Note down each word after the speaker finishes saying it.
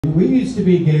We used to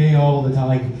be gay all the time.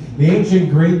 Like the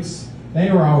ancient Greeks, they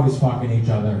were always fucking each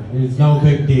other. It's no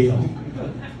big deal,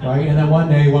 right? And then one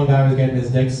day, one guy was getting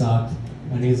his dick sucked,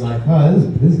 and he's like, "Oh,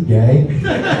 this is gay."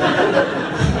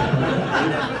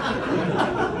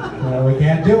 Well, we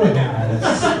can't do it now.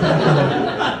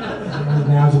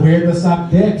 Now it's weird to suck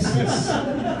dicks. I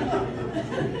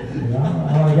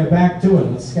want to get back to it.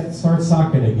 Let's start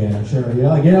sucking again. Sure,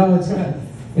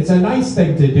 it's a nice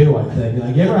thing to do. I think.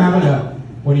 Like, you ever have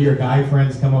one of your guy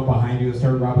friends come up behind you and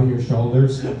start rubbing your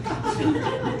shoulders? And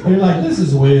you're like, this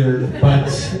is weird, but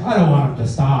I don't want him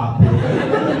to stop. You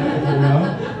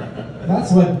know,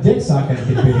 that's what dick sucking can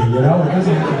be. You know, it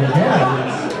doesn't have to be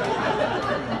gay.